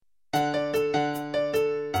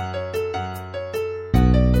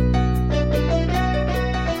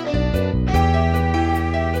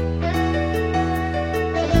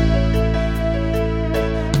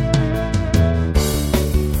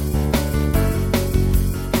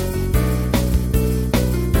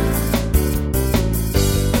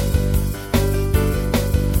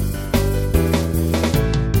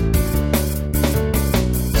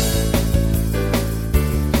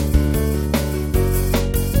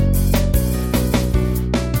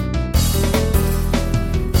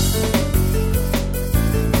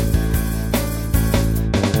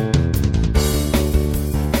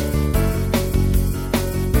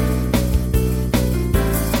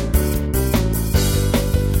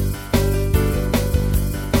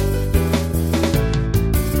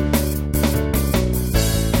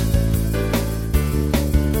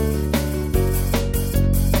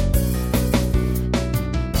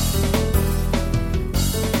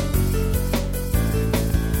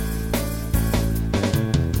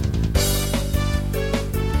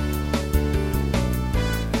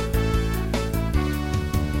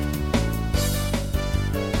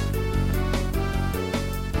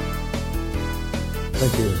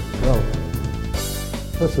Thank you. Well,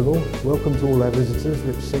 first of all, welcome to all our visitors,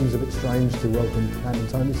 which seems a bit strange to welcome Pam and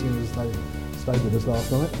Tony, seeing as they stayed with us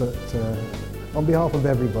last night, but on behalf of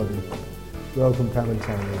everybody, welcome Pam and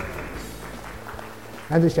Tony.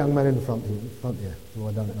 And this young man in the front here, who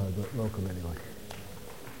I don't know, but welcome anyway.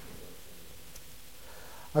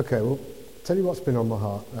 Okay, well, tell you what's been on my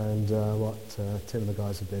heart and what Tim and the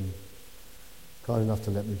guys have been kind enough to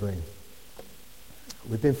let me bring.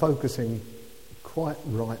 We've been focusing quite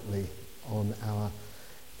rightly on our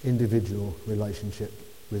individual relationship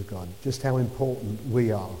with God, just how important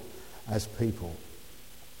we are as people,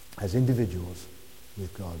 as individuals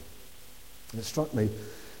with God. It struck me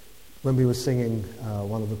when we were singing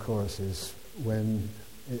one of the choruses when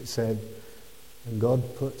it said, "And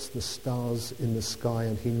God puts the stars in the sky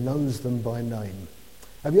and he knows them by name."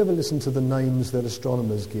 Have you ever listened to the names that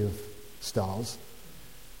astronomers give stars?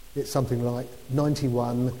 It's something like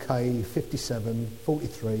 91, K, 57,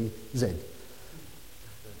 43, Z.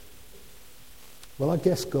 Well, I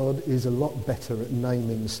guess God is a lot better at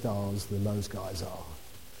naming stars than those guys are.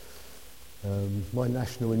 My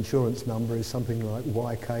national insurance number is something like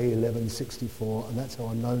YK1164, and that's how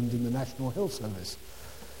I'm known in the National Health Service.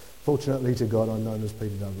 Fortunately to God, I'm known as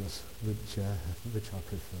Peter Douglas, which I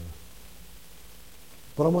prefer.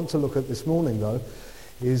 What I want to look at this morning, though,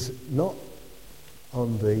 is not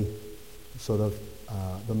on the sort of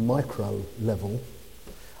the micro level.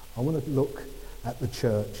 I want to look at the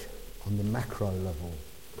church on the macro level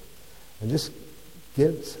and just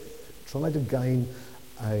try to gain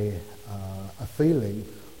a feeling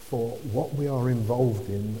for what we are involved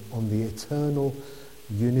in on the eternal,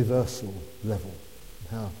 universal level.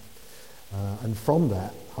 And from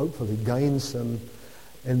that, hopefully gain some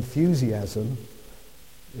enthusiasm,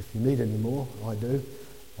 if you need any more, I do,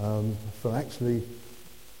 for actually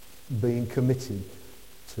being committed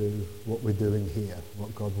to what we're doing here,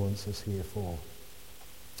 what God wants us here for.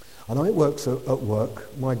 I know it works at work.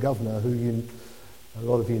 My governor, who a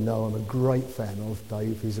lot of you know I'm a great fan of,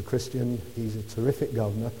 Dave, he's a Christian, he's a terrific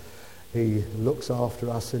governor. He looks after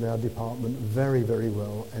us in our department very, very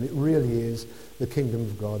well, and it really is the kingdom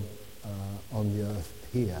of God on the earth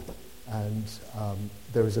here. And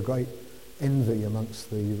there is a great envy amongst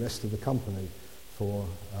the rest of the company for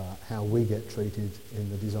how we get treated in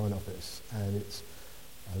the design office, and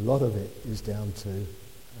a lot of it is down to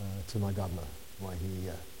my governor,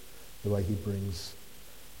 the way he brings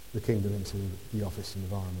the kingdom into the office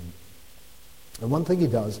environment. And one thing he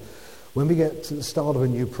does, when we get to the start of a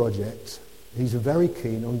new project, he's very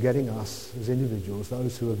keen on getting us as individuals,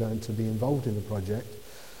 those who are going to be involved in the project,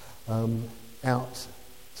 out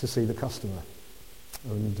to see the customer.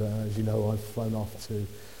 And as you know, I've flown off to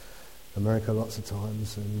America lots of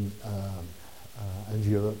times and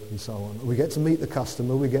Europe and so on. We get to meet the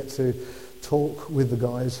customer, we get to talk with the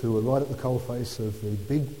guys who are right at the coalface of the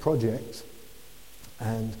big project,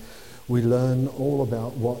 and we learn all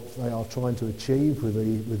about what they are trying to achieve with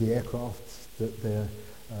the aircraft that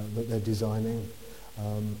they're designing,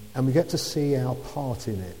 and we get to see our part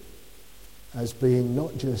in it as being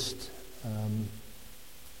not just, and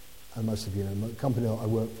most of you know, the company that I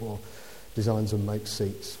work for designs and makes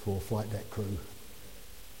seats for flight deck crew.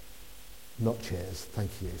 Not chairs. Thank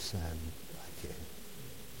you, Sam. Thank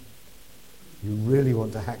you. You really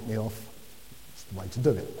want to hack me off? It's the way to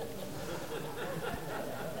do it.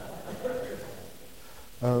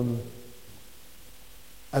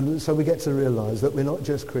 And so we get to realise that we're not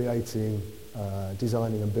just creating,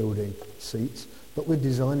 designing and building seats, but we're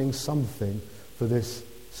designing something for this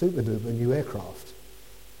super-duper new aircraft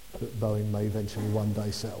that Boeing may eventually one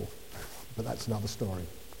day sell. But that's another story.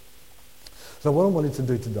 So what I wanted to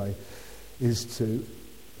do today is to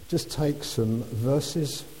just take some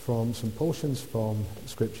verses from, some portions from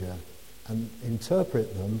Scripture and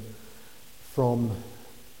interpret them from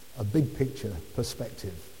a big picture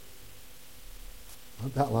perspective.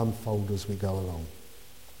 That will unfold as we go along.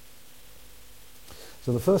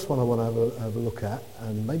 So the first one I want to have a look at,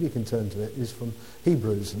 and maybe you can turn to it, is from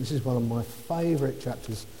Hebrews. And this is one of my favourite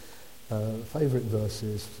chapters, favourite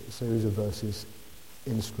verses, a series of verses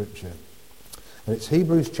in Scripture. And it's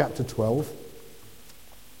Hebrews chapter 12.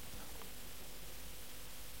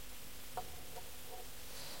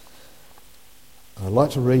 I'd like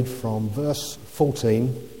to read from verse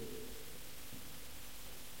 14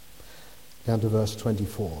 down to verse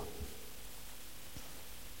 24.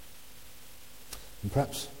 And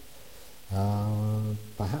perhaps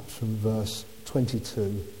from verse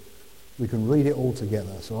 22 we can read it all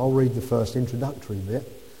together. So I'll read the first introductory bit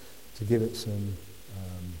to give it some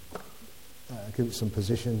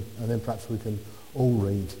position, and then perhaps we can all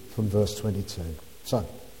read from verse 22. So,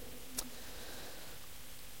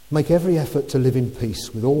 Make every effort to live in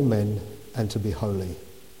peace with all men and to be holy.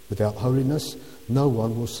 Without holiness, no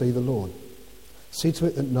one will see the Lord. See to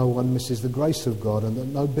it that no one misses the grace of God and that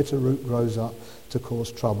no bitter root grows up to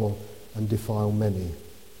cause trouble and defile many.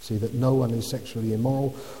 See that no one is sexually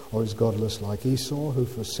immoral or is godless like Esau, who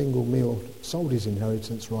for a single meal sold his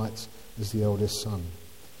inheritance rights as the eldest son.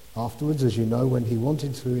 Afterwards, as you know, when he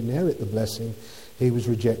wanted to inherit the blessing, he was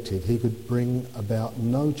rejected. He could bring about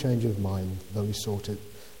no change of mind, though he sought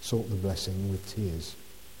the blessing with tears.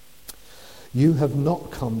 You have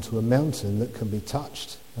not come to a mountain that can be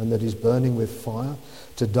touched and that is burning with fire,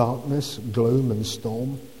 to darkness, gloom and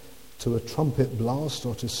storm, to a trumpet blast,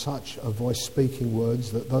 or to such a voice speaking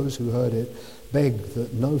words that those who heard it begged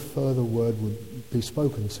that no further word would be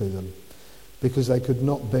spoken to them, because they could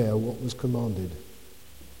not bear what was commanded.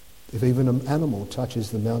 If even an animal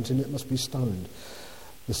touches the mountain, it must be stoned.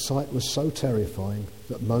 The sight was so terrifying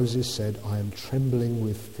that Moses said, I am trembling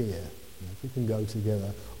with fear. If we can go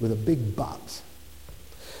together with a big but.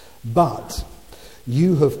 But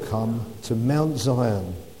you have come to Mount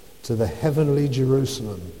Zion, to the heavenly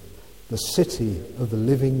Jerusalem, the city of the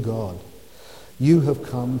living God. You have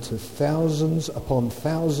come to thousands upon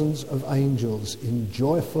thousands of angels in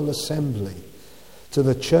joyful assembly, to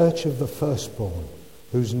the church of the firstborn,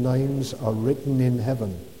 whose names are written in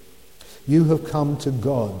heaven. You have come to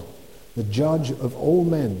God, the judge of all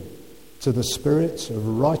men, to the spirits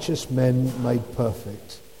of righteous men made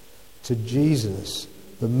perfect, to Jesus,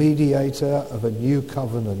 the mediator of a new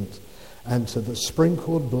covenant, and to the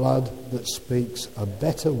sprinkled blood that speaks a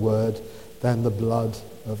better word than the blood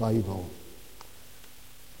of Abel.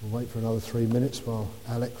 We'll wait for another 3 minutes while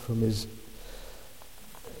Alec from his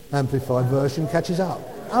amplified version catches up.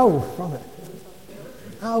 Oh, from it.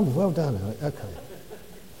 Oh, well done, Alec. Okay.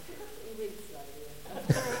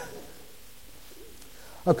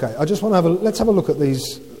 Okay, I just want to let's have a look at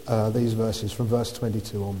these verses from verse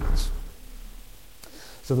 22 onwards.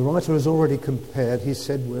 So the writer has already compared. He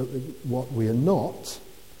said what we are not.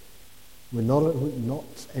 We're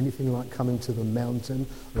not anything like coming to the mountain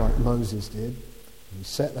like Moses did. He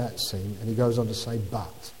set that scene, and he goes on to say,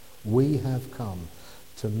 but we have come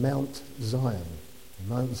to Mount Zion.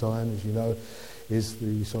 Mount Zion, as you know, is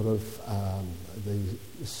the sort of the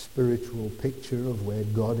spiritual picture of where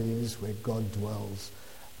God is, where God dwells.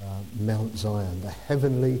 Mount Zion, the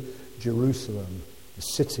heavenly Jerusalem, the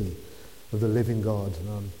city of the living God. And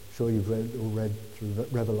I'm sure you've read through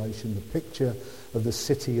Revelation the picture of the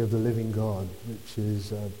city of the living God, which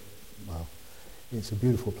is, it's a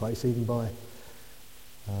beautiful place, even by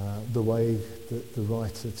the way that the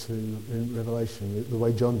writer in Revelation, the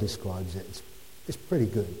way John describes it. It's pretty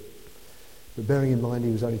good. But bearing in mind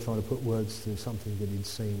he was only trying to put words to something that he'd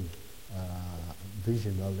seen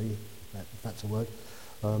visionally, if that's a word.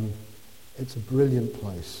 It's a brilliant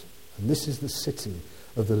place. And this is the city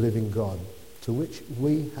of the living God to which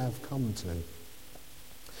we have come to.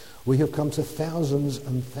 We have come to thousands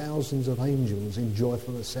and thousands of angels in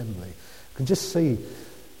joyful assembly. You can just see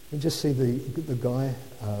the guy,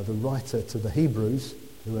 the writer to the Hebrews,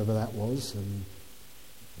 whoever that was, and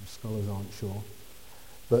scholars aren't sure.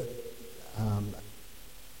 But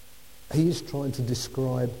he's trying to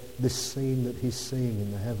describe this scene that he's seeing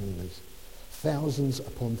in the heavenlies. Thousands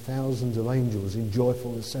upon thousands of angels in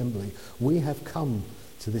joyful assembly. We have come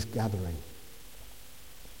to this gathering.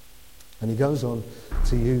 And he goes on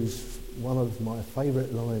to use one of my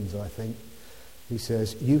favourite lines, I think. He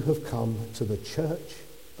says, you have come to the church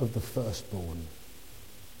of the firstborn.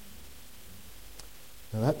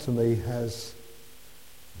 Now that to me has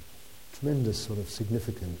tremendous sort of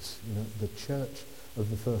significance, the church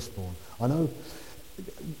of the firstborn. I know,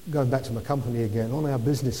 going back to my company again, on our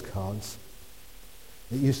business cards,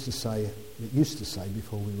 it used to say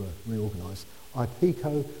before we were reorganised,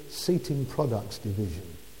 IPECO Seating Products Division,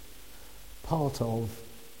 part of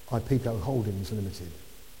IPECO Holdings Limited.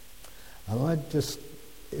 And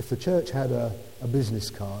if the church had a business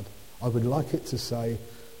card, I would like it to say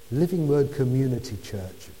Living Word Community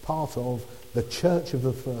Church, part of the Church of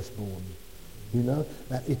the Firstborn.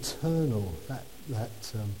 That eternal, that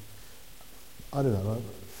I don't know,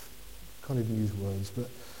 I can't even use words, but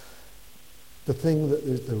the thing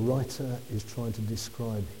that the writer is trying to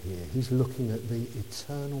describe here, he's looking at the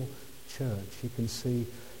eternal church. You can see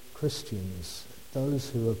Christians, those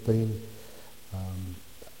who have been,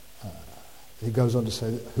 he goes on to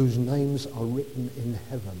say, whose names are written in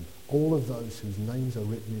heaven. All of those whose names are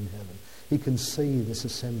written in heaven. He can see this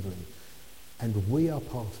assembly, and we are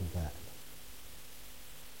part of that.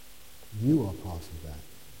 You are part of that.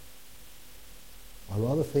 I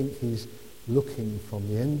rather think he's looking from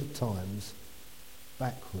the end of times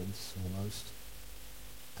backwards almost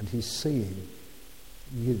And he's seeing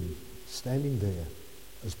you standing there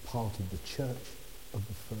as part of the church of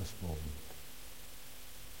the firstborn.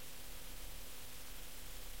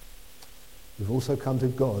 We've also come to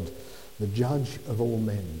God, the judge of all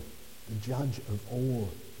men. The judge of all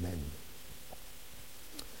men.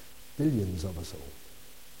 Billions of us all.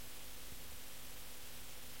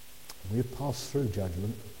 We have passed through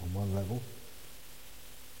judgment on one level,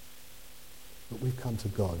 but we've come to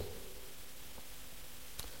God.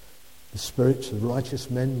 The spirits of righteous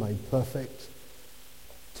men made perfect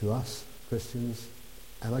to us, Christians,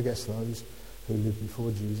 and I guess those who lived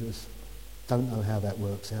before Jesus. Don't know how that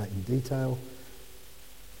works out in detail.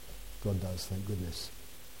 God does, thank goodness.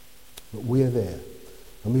 But we're there,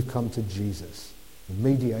 and we've come to Jesus, the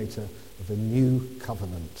mediator of a new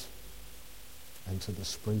covenant, and to the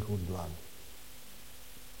sprinkled blood.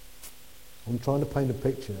 I'm trying to paint a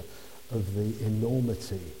picture of the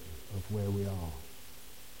enormity of where we are.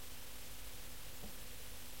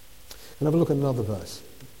 And have a look at another verse.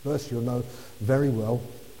 Verse you'll know very well,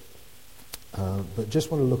 but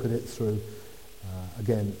just want to look at it through,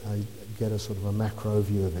 again, get a sort of a macro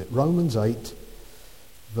view of it. Romans 8,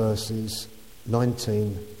 verses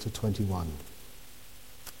 19 to 21.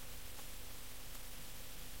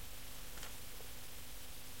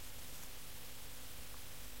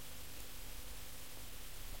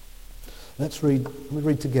 Let me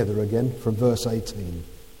read together again from verse 18.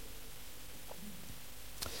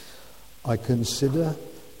 I consider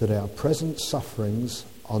that our present sufferings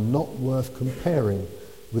are not worth comparing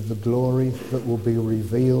with the glory that will be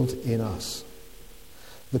revealed in us.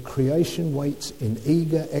 The creation waits in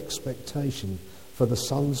eager expectation for the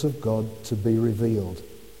sons of God to be revealed.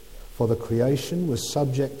 For the creation was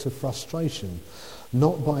subject to frustration,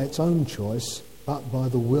 not by its own choice, but by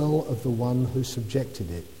the will of the one who subjected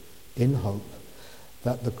it, in hope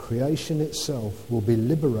that the creation itself will be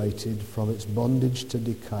liberated from its bondage to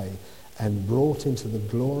decay and brought into the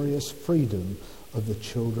glorious freedom of the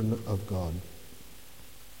children of God.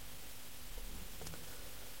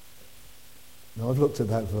 Now, I've looked at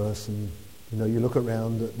that verse, and you look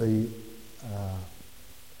around at the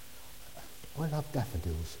I love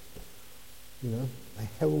daffodils. They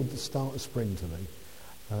herald the start of spring to me.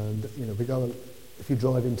 And if you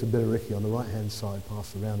drive into Billericay on the right hand side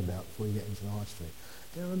past the roundabout before you get into the high street,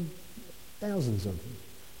 there are thousands of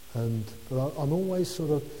them. But I'm always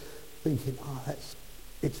sort of thinking,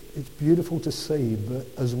 it's beautiful to see, but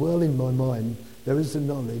as well in my mind there is the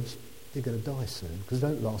knowledge they're going to die soon, because they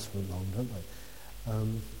don't last for long, don't they?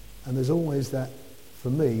 And there's always that, for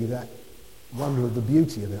me, that wonder of the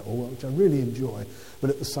beauty of it all, which I really enjoy, but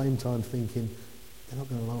at the same time thinking, they're not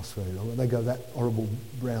going to last very long. And they go that horrible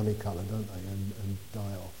browny colour, don't they, and die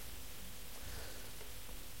off.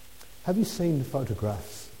 Have you seen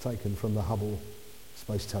photographs taken from the Hubble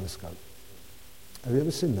Space Telescope? Have you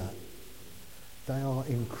ever seen that? They are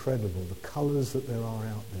incredible, the colours that there are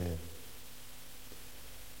out there.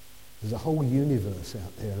 There's a whole universe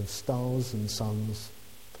out there of stars and suns.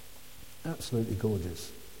 Absolutely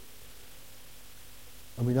gorgeous.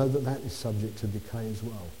 And we know that that is subject to decay as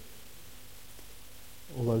well.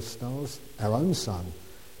 All those stars, our own sun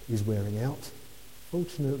is wearing out.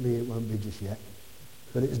 Fortunately, it won't be just yet,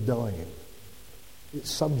 but it's dying.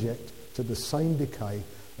 It's subject to the same decay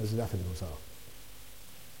as daffodils are.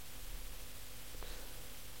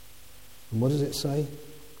 And what does it say?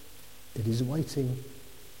 It is waiting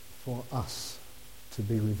for us to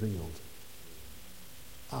be revealed.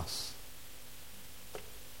 Us,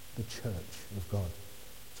 the church of God.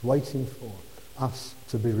 It's waiting for us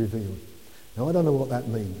to be revealed. Now, I don't know what that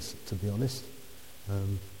means, to be honest.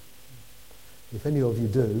 If any of you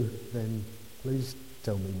do, then please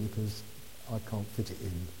tell me, because I can't fit it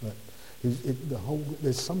in. But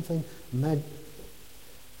there's something magic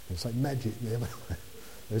there.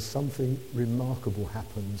 There's something remarkable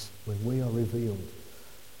happens when we are revealed.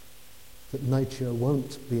 That nature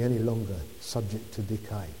won't be any longer subject to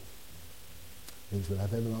decay. It means we'll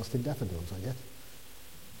have everlasting daffodils, I guess.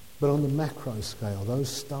 But on the macro scale, those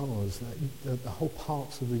stars, the whole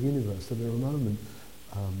parts of the universe that are a moment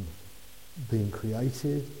being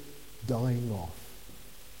created, dying off,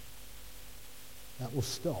 that will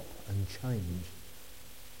stop and change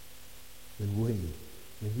when we,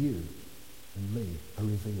 when you and me, are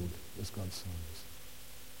revealed as God's sons.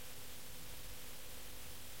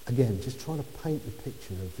 Again, just trying to paint the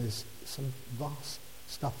picture of there's some vast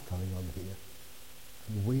stuff going on here,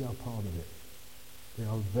 and we are part of it. We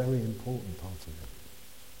are a very important part of it.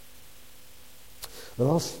 The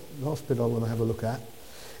last bit I want to have a look at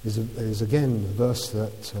is again the verse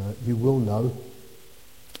that you will know,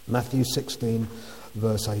 Matthew 16,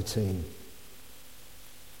 verse 18.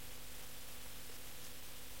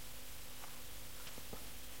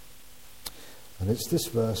 And it's this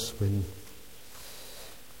verse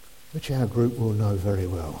which our group will know very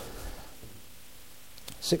well.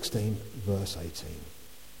 16, verse 18.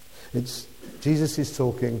 Jesus is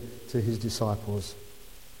talking to his disciples,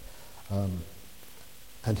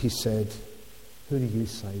 and he said, "Who do you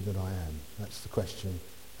say that I am?" That's the question,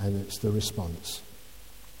 and it's the response.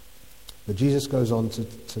 But Jesus goes on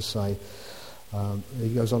to say,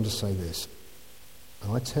 this,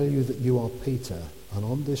 "And I tell you that you are Peter, and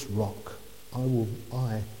on this rock I will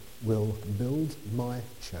build my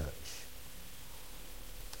church."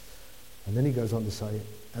 And then he goes on to say,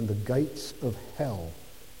 "And the gates of hell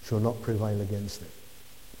shall not prevail against it."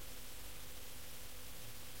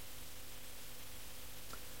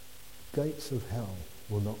 Gates of hell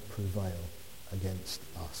will not prevail against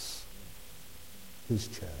us, his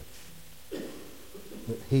church,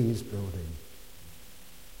 that he is building.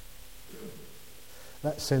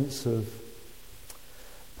 That sense of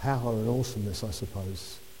power and awesomeness, I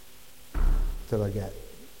suppose, that I get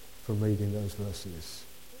from reading those verses.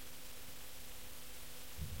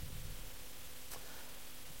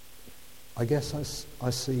 I guess I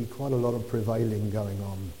see quite a lot of prevailing going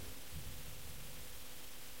on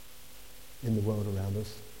in the world around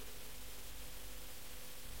us,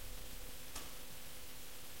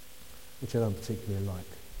 which I don't particularly like.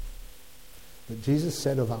 But Jesus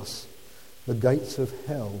said of us, the gates of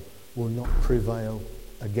hell will not prevail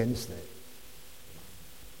against it.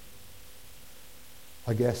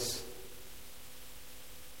 I guess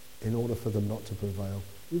in order for them not to prevail,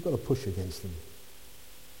 we've got to push against them.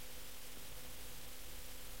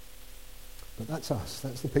 But that's us.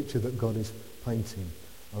 That's the picture that God is painting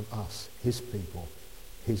of us, his people,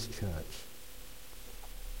 his church.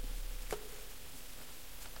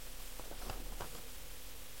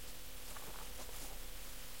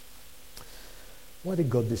 Why did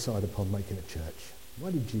God decide upon making a church?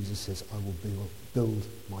 Why did Jesus say, "I will build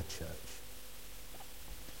my church"?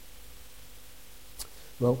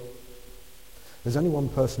 Well, there's only one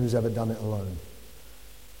person who's ever done it alone,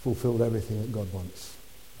 fulfilled everything that God wants,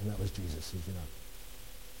 and that was Jesus, as you know.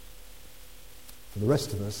 For the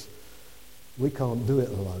rest of us, we can't do it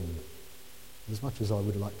alone, as much as I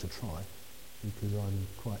would like to try, because I'm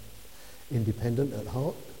quite independent at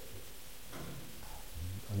heart.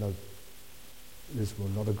 I know Liz will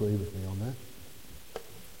not agree with me on that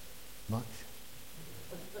much.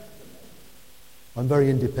 I'm very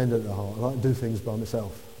independent at heart. I like to do things by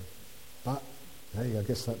myself. But, hey, I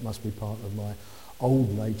guess that must be part of my old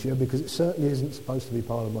nature, because it certainly isn't supposed to be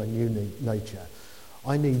part of my new nature.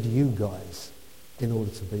 I need you guys in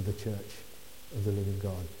order to be the church of the living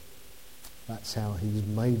God. That's how he's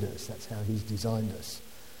made us. That's how he's designed us.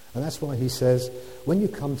 And that's why he says, when you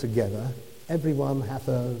come together, everyone hath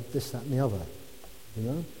a this, that and the other. You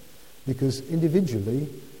know? Because individually,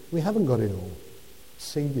 we haven't got it all.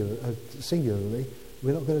 Singularly,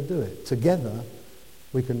 we're not going to do it. Together,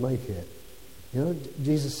 we can make it. You know,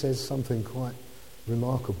 Jesus says something quite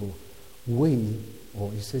remarkable. We,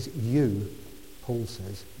 or he says you, Paul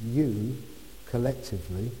says, you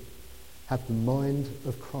collectively have the mind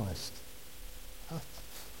of Christ.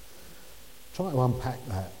 Try to unpack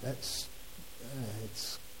that.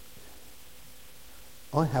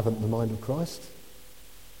 I haven't the mind of Christ.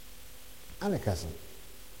 Alec hasn't.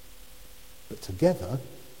 But together,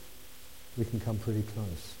 we can come pretty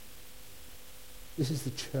close. This is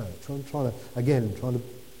the church. I'm trying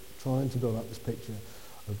to build up this picture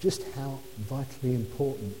of just how vitally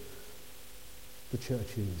important the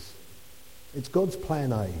church is. It's God's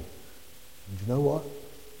plan A. And do you know what? Do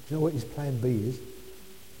you know what his plan B is?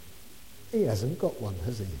 He hasn't got one,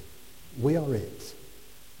 has he? We are it.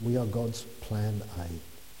 We are God's plan A.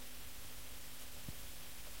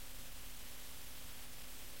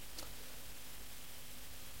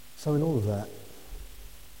 So in all of that,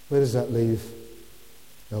 where does that leave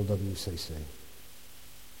LWCC?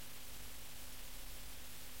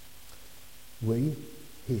 We,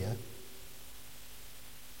 here,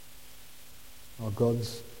 are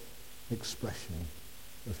God's expression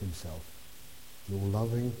of himself. The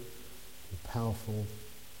all-loving, all-powerful,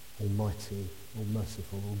 almighty,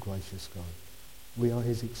 all-merciful, all-gracious God. We are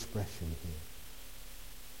his expression here.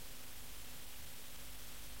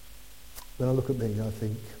 When I look at me, I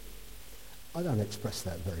think, I don't express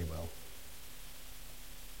that very well.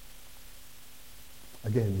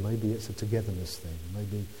 Again, maybe it's a togetherness thing.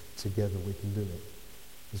 Maybe together we can do it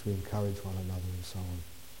as we encourage one another and so on.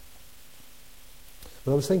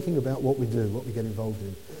 But I was thinking about what we do, what we get involved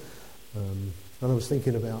in. And I was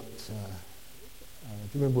thinking about, do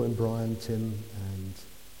you remember when Brian, Tim and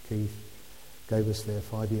Keith gave us their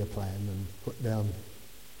 5-year plan and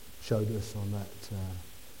showed us on that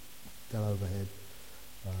down overhead.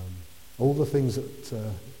 All the things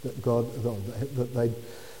that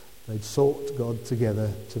they'd sought God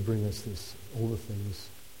together to bring us this, all the things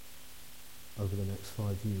over the next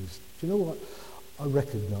 5 years. Do you know what I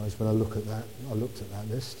recognise when I looked at that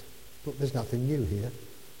list? Look, there's nothing new here.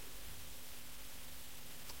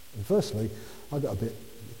 And firstly, I got a bit,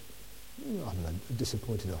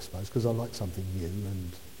 disappointed, I suppose, because I like something new,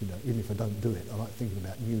 and even if I don't do it, I like thinking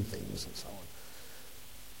about new things and so on.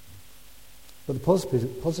 But the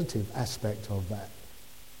positive aspect of that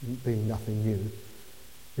being nothing new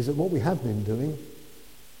is that what we have been doing,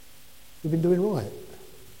 we've been doing right.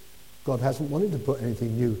 God hasn't wanted to put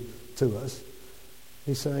anything new to us.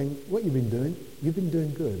 He's saying, what you've been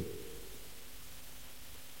doing good.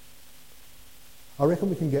 I reckon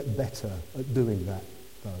we can get better at doing that,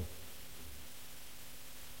 though.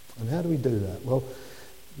 And how do we do that? Well,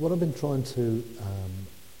 what I've been trying to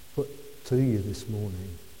put to you this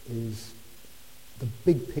morning is the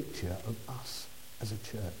big picture of us as a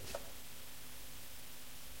church.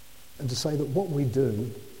 And to say that what we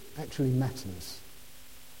do actually matters.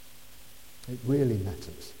 It really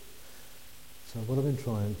matters. So what I've been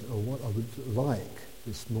trying, or what I would like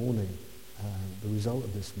this morning, the result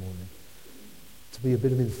of this morning, to be a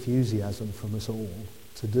bit of enthusiasm from us all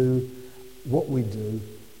to do what we do,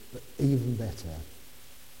 but even better.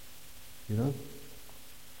 And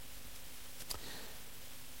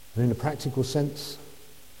in a practical sense,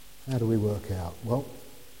 how do we work out? Well,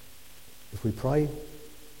 if we pray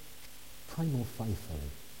more faithfully.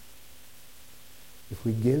 If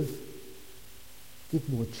we give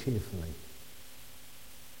more cheerfully.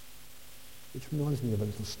 Which reminds me of a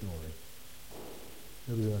little story.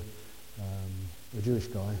 There was a Jewish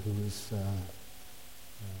guy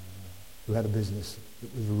who had a business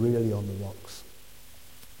that was really on the rocks.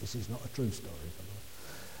 This is not a true story, by the way.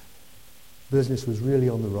 Business was really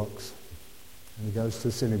on the rocks. And he goes to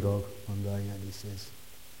the synagogue one day and he says,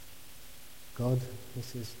 God, he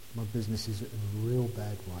says, my business is in a real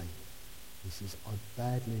bad way. He says, I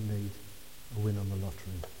badly need a win on the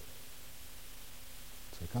lottery.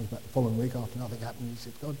 So he comes back the following week after nothing happened. He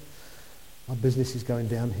said, God, my business is going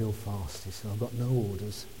downhill fast. He said, I've got no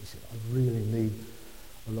orders. He said, I really need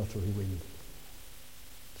a lottery win.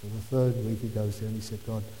 So the third week he goes there and he said,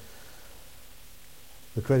 God,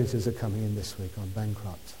 the creditors are coming in this week. I'm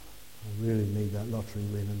bankrupt. I really need that lottery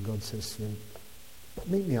win. And God says to him,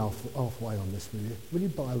 meet me halfway on this, will you? Will you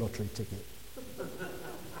buy a lottery ticket?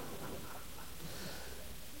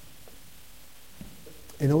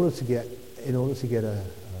 In order to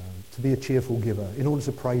be a cheerful giver, in order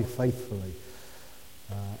to pray faithfully,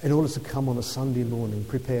 in order to come on a Sunday morning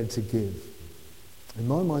prepared to give. In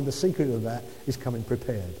my mind, the secret of that is coming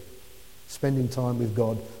prepared, spending time with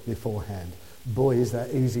God beforehand. Boy, is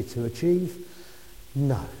that easy to achieve?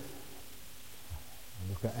 No. I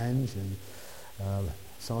look at Ange and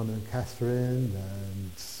Simon and Catherine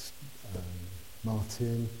and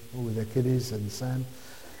Martin, all with their kiddies, and Sam.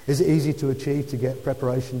 Is it easy to achieve to get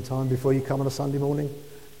preparation time before you come on a Sunday morning?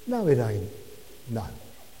 No, it ain't. No.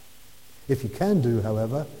 If you can do,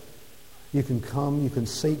 however, you can come, you can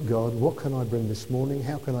seek God. What can I bring this morning?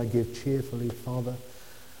 How can I give cheerfully, Father?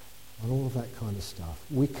 And all of that kind of stuff.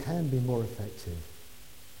 We can be more effective.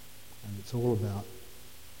 And it's all about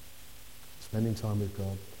spending time with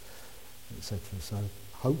God, etc. So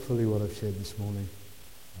hopefully what I've shared this morning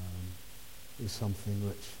is something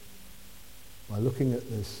which, by looking at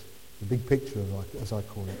this, the big picture, as I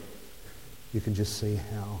call it, you can just see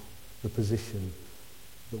how the position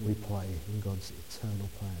that we play in God's eternal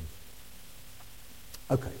plan.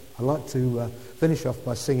 Okay, I'd like to finish off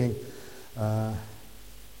by singing a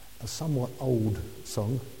somewhat old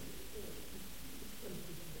song.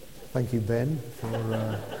 Thank you, Ben,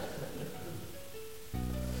 for...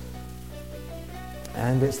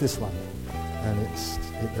 and it's this one. And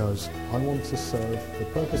it goes, I want to serve the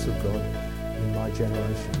purpose of God in my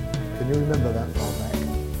generation. Can you remember that far back?